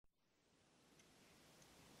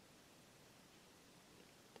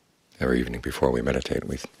Every evening before we meditate,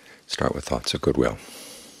 we start with thoughts of goodwill.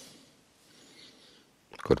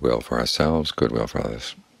 Goodwill for ourselves, goodwill for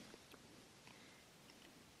others.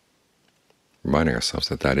 Reminding ourselves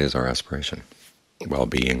that that is our aspiration: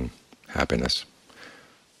 well-being, happiness.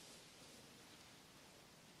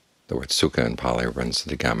 The word sukha in Pali runs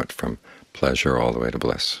the gamut from pleasure all the way to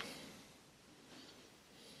bliss,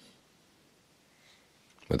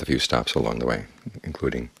 with a few stops along the way,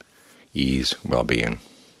 including ease, well-being,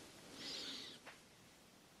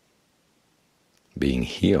 being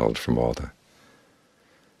healed from all the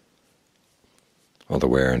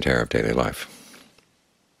wear and tear of daily life.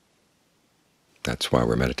 That's why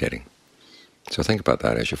we're meditating. So think about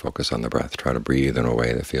that as you focus on the breath. Try to breathe in a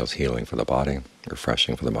way that feels healing for the body,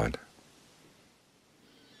 refreshing for the mind.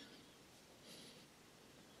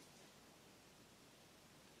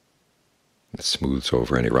 It smooths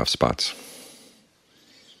over any rough spots,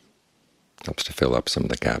 helps to fill up some of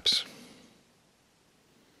the gaps.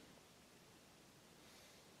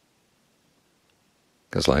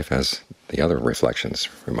 Because life, as the other reflections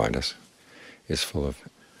remind us, is full of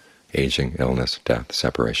aging, illness, death,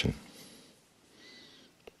 separation.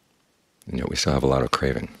 And yet we still have a lot of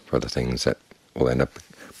craving for the things that will end up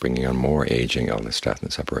bringing on more aging, illness, death,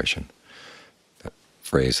 and separation. That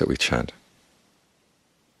phrase that we chant,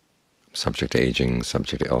 subject to aging,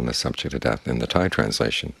 subject to illness, subject to death, in the Thai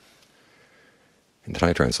translation. In the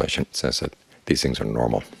Thai translation it says that these things are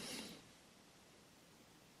normal.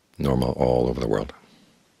 Normal all over the world.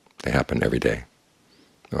 They happen every day.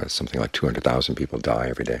 Something like 200,000 people die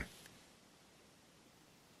every day.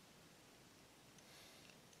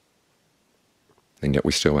 And yet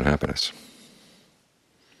we still want happiness.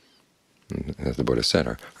 And as the Buddha said,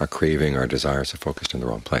 our craving, our desires are focused in the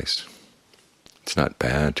wrong place. It's not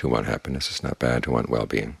bad to want happiness. It's not bad to want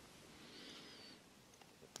well-being.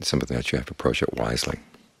 It's something that you have to approach it wisely.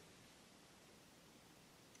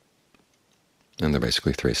 And there are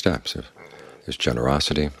basically three steps. There's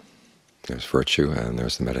generosity, there's virtue, and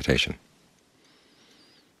there's the meditation.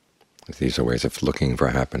 These are ways of looking for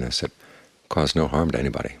happiness that cause no harm to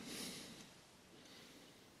anybody,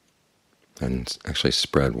 and actually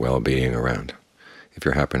spread well-being around. If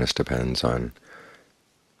your happiness depends on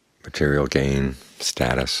material gain,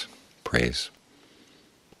 status, praise,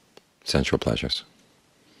 sensual pleasures,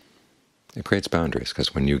 it creates boundaries,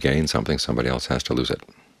 because when you gain something, somebody else has to lose it.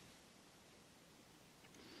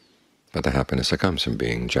 But the happiness that comes from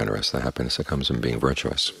being generous, the happiness that comes from being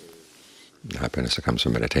virtuous, the happiness that comes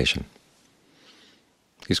from meditation,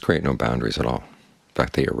 these create no boundaries at all. In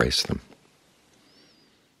fact, they erase them.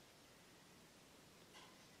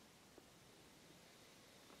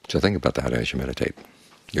 So think about that as you meditate.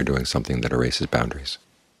 You're doing something that erases boundaries.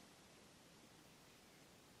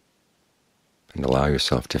 And allow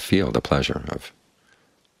yourself to feel the pleasure of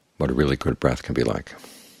what a really good breath can be like.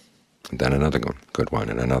 And then another good one,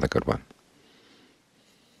 and another good one.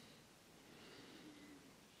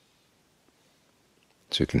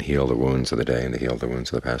 So you can heal the wounds of the day and heal the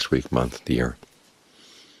wounds of the past week, month, the year.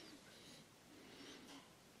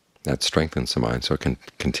 That strengthens the mind so it can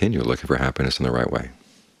continue looking for happiness in the right way,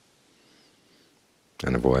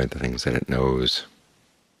 and avoid the things that it knows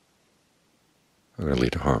are going to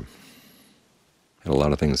lead to harm. And a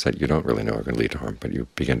lot of things that you don't really know are going to lead to harm, but you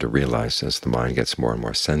begin to realize as the mind gets more and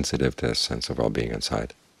more sensitive to this sense of well-being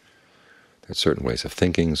inside. There's certain ways of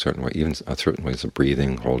thinking, certain ways of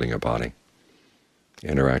breathing, holding your body,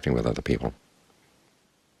 interacting with other people,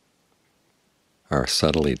 are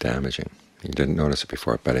subtly damaging. You didn't notice it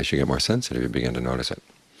before, but as you get more sensitive, you begin to notice it.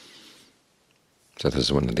 So this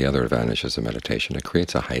is one of the other advantages of meditation. It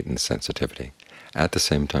creates a heightened sensitivity. At the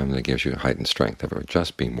same time that it gives you heightened strength. If it were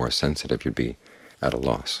just being more sensitive, you'd be at a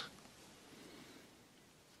loss.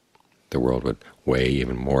 The world would weigh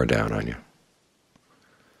even more down on you.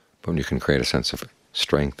 But when you can create a sense of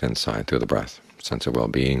strength inside through the breath, a sense of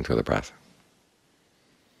well-being through the breath,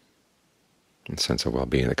 and a sense of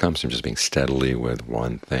well-being that comes from just being steadily with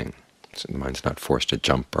one thing, so the mind's not forced to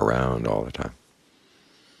jump around all the time.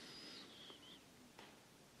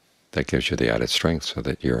 That gives you the added strength so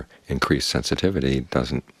that your increased sensitivity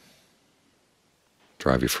doesn't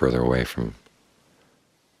drive you further away from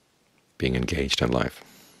being engaged in life.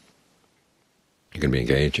 You can be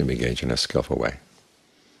engaged and be engaged in a skillful way.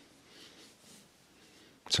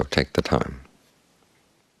 So take the time.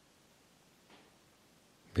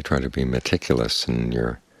 You try to be meticulous in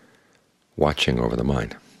your watching over the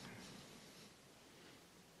mind.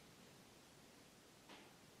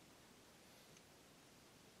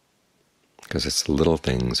 Because it's the little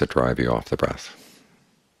things that drive you off the breath.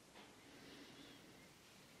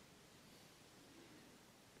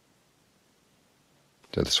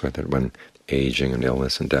 So this way that when aging and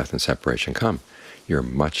illness and death and separation come, you're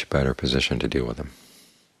much better positioned to deal with them.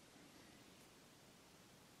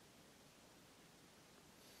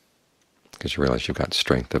 Because you realize you've got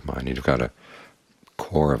strength of mind, you've got a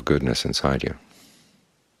core of goodness inside you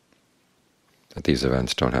that these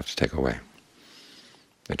events don't have to take away.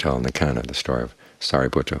 They tell in the canon the story of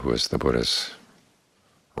Sariputta, who was the Buddha's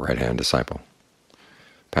right-hand disciple,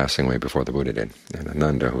 passing away before the Buddha did. And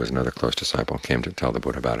Ananda, who was another close disciple, came to tell the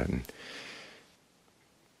Buddha about it. And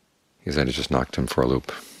he said it just knocked him for a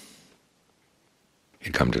loop.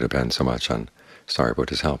 He'd come to depend so much on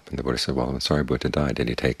Sariputta's help. And the Buddha said, well, when Sariputta died, did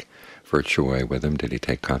he take virtue away with him? Did he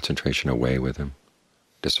take concentration away with him?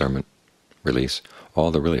 Discernment, release?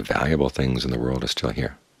 All the really valuable things in the world are still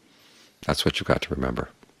here. That's what you've got to remember.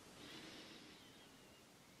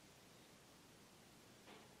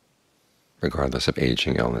 Regardless of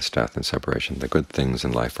aging, illness, death, and separation, the good things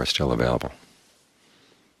in life are still available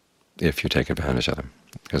if you take advantage of them,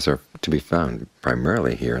 because they're to be found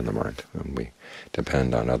primarily here in the mind, and we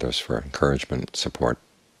depend on others for encouragement, support.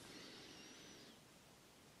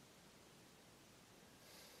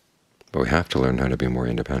 But we have to learn how to be more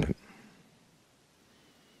independent.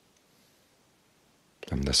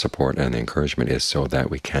 And the support and the encouragement is so that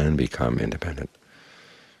we can become independent.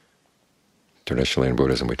 Traditionally in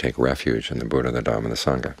Buddhism we take refuge in the Buddha, the Dhamma, and the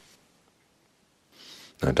Sangha.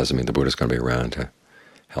 That doesn't mean the Buddha is going to be around to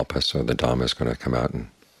help us, or the Dhamma is going to come out and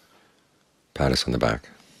pat us on the back.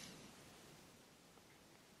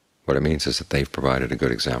 What it means is that they've provided a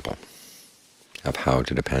good example of how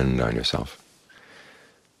to depend on yourself.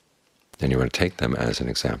 And you want to take them as an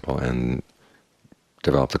example and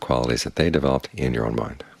develop the qualities that they developed in your own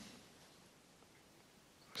mind.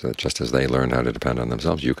 So that just as they learned how to depend on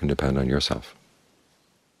themselves, you can depend on yourself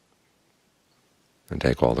and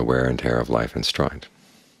take all the wear and tear of life in stride.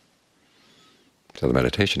 So the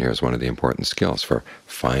meditation here is one of the important skills for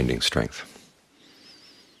finding strength,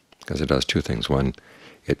 because it does two things. One,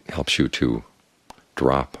 it helps you to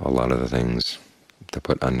drop a lot of the things that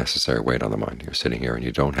put unnecessary weight on the mind. You're sitting here and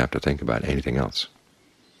you don't have to think about anything else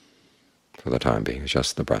for the time being. It's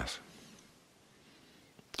just the breath,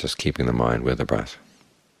 just keeping the mind with the breath.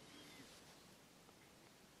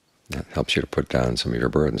 That helps you to put down some of your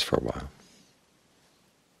burdens for a while.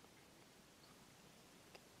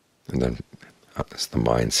 And then as the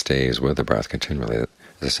mind stays with the breath continually, as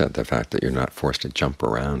I said, the fact that you're not forced to jump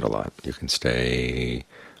around a lot, you can stay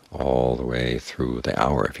all the way through the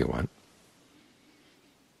hour if you want,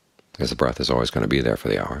 because the breath is always going to be there for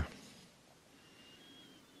the hour.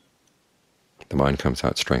 The mind comes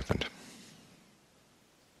out strengthened,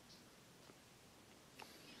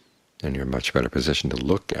 and you're in a much better position to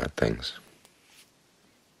look at things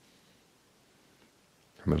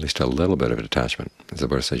from at least a little bit of a detachment. As the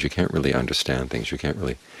Buddha says, you can't really understand things, you can't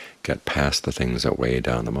really get past the things that weigh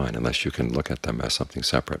down the mind unless you can look at them as something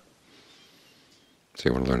separate. So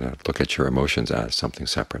you want to learn how to look at your emotions as something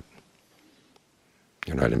separate.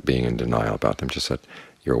 You're not being in denial about them, just that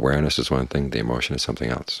your awareness is one thing, the emotion is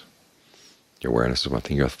something else. Your awareness is one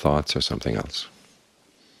thing, your thoughts are something else.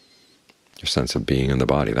 Your sense of being in the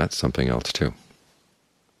body, that's something else too.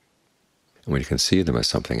 And when you can see them as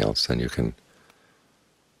something else, then you can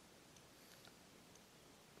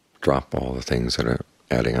drop all the things that are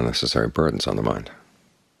adding unnecessary burdens on the mind.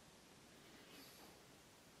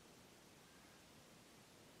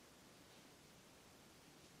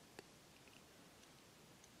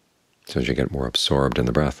 So as you get more absorbed in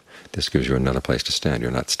the breath, this gives you another place to stand.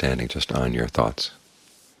 You're not standing just on your thoughts,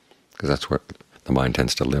 because that's where the mind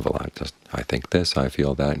tends to live a lot. Just, I think this, I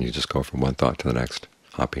feel that, and you just go from one thought to the next,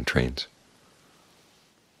 hopping trains.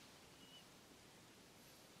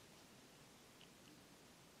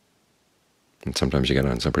 And sometimes you get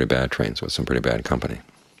on some pretty bad trains with some pretty bad company.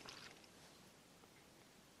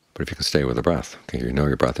 But if you can stay with the breath, okay, you know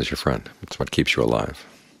your breath is your friend. It's what keeps you alive.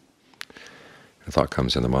 A thought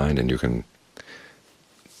comes in the mind, and you can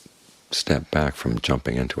step back from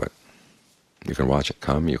jumping into it. You can watch it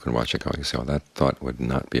come, you can watch it go. You say, oh, that thought would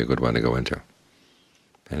not be a good one to go into.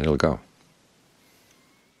 And it'll go.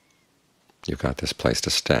 You've got this place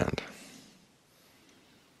to stand.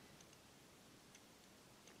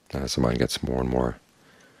 As the mind gets more and more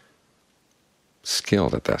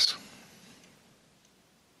skilled at this,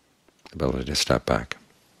 the ability to step back,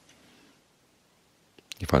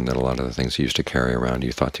 you find that a lot of the things you used to carry around,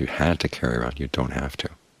 you thought you had to carry around, you don't have to.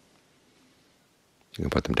 You can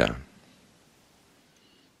put them down.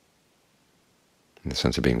 In the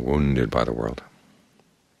sense of being wounded by the world,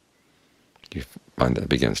 you find that it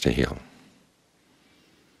begins to heal.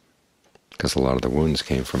 Because a lot of the wounds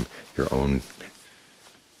came from your own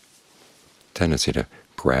tendency to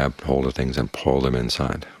grab hold of things and pull them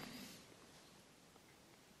inside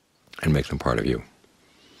and make them part of you.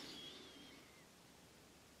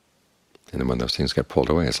 And then when those things get pulled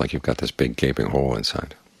away, it's like you've got this big gaping hole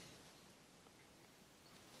inside.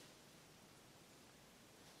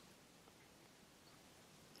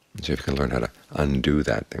 And so if you can learn how to undo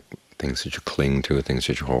that, things that you cling to, things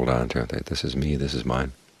that you hold on to, that this is me, this is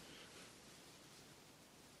mine.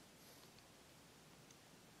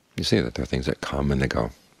 You see that there are things that come and they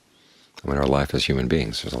go. And in our life as human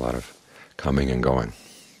beings, there's a lot of coming and going.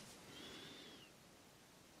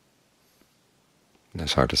 And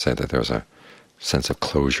it's hard to say that there's a sense of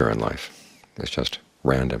closure in life. It's just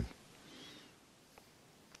random.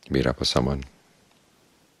 You meet up with someone,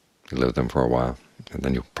 you live with them for a while, and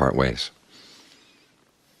then you part ways.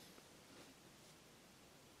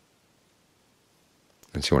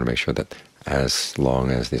 And so you want to make sure that as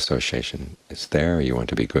long as the association is there, you want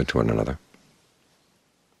to be good to one another,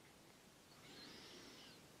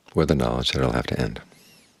 with the knowledge that it'll have to end.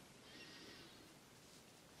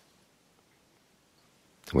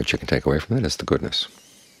 What you can take away from it is the goodness.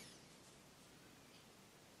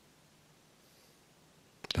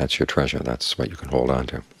 That's your treasure. That's what you can hold on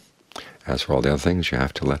to. As for all the other things, you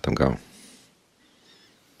have to let them go,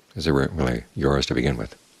 because they weren't really yours to begin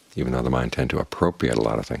with, even though the mind tends to appropriate a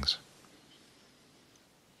lot of things.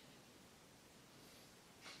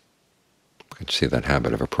 You can see that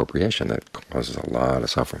habit of appropriation that causes a lot of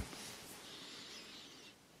suffering.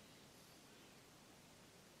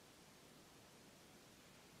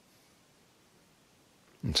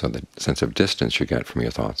 And so the sense of distance you get from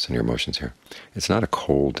your thoughts and your emotions here, it's not a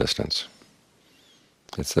cold distance.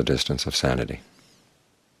 It's the distance of sanity.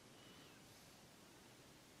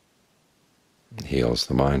 It heals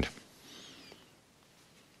the mind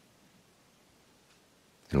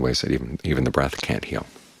in ways that even the breath can't heal.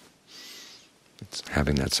 It's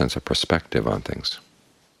having that sense of perspective on things.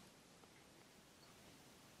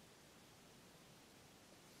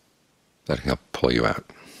 That can help pull you out.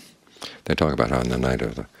 They talk about how on the night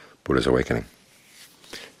of the Buddha's awakening,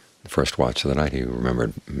 the first watch of the night, he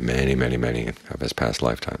remembered many, many, many of his past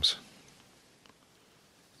lifetimes.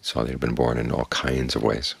 He saw that he had been born in all kinds of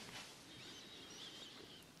ways.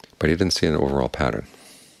 But he didn't see an overall pattern.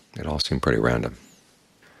 It all seemed pretty random.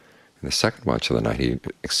 In the second watch of the night, he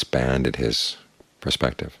expanded his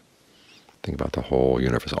perspective. Think about the whole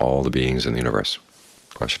universe, all the beings in the universe.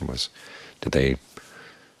 The question was, did they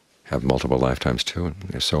have multiple lifetimes too? And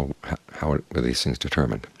if so, how were these things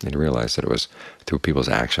determined? And he realized that it was through people's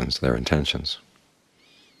actions, their intentions,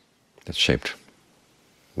 that shaped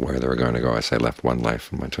where they were going to go as they left one life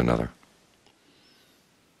and went to another.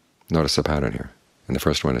 Notice the pattern here. And the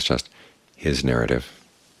first one is just his narrative.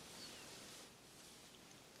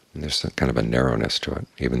 And there's kind of a narrowness to it,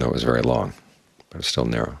 even though it was very long, but it's still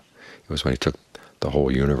narrow. It was when he took the whole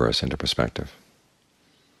universe into perspective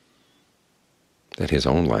that his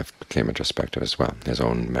own life came into perspective as well, his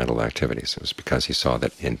own mental activities. It was because he saw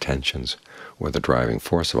that intentions were the driving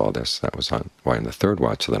force of all this. That was why in the third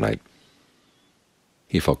watch of the night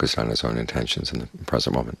he focused on his own intentions in the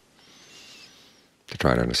present moment, to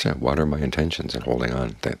try to understand, what are my intentions in holding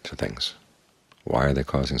on to things? Why are they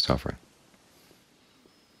causing suffering?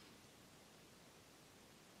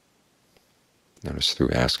 Notice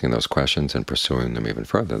through asking those questions and pursuing them even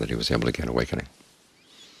further that he was able to get awakening.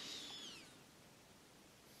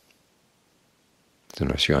 So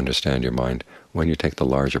notice you understand your mind when you take the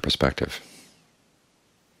larger perspective.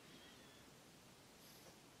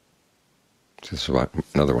 This is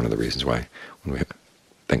another one of the reasons why when we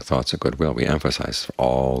think thoughts of goodwill, we emphasize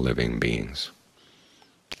all living beings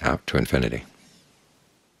out to infinity,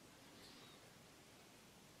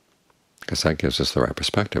 because that gives us the right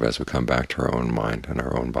perspective as we come back to our own mind and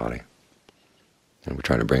our own body, and we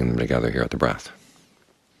try to bring them together here at the breath.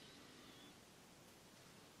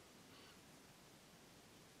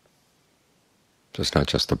 So it's not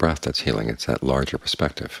just the breath that's healing, it's that larger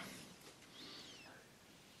perspective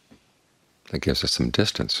that gives us some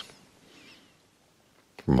distance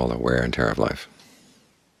from all the wear and tear of life,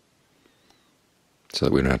 so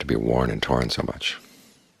that we don't have to be worn and torn so much.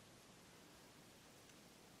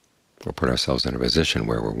 We'll put ourselves in a position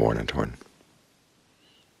where we're worn and torn.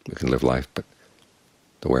 We can live life, but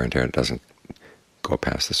the wear and tear doesn't go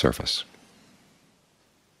past the surface,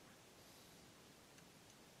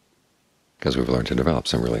 because we've learned to develop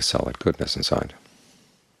some really solid goodness inside.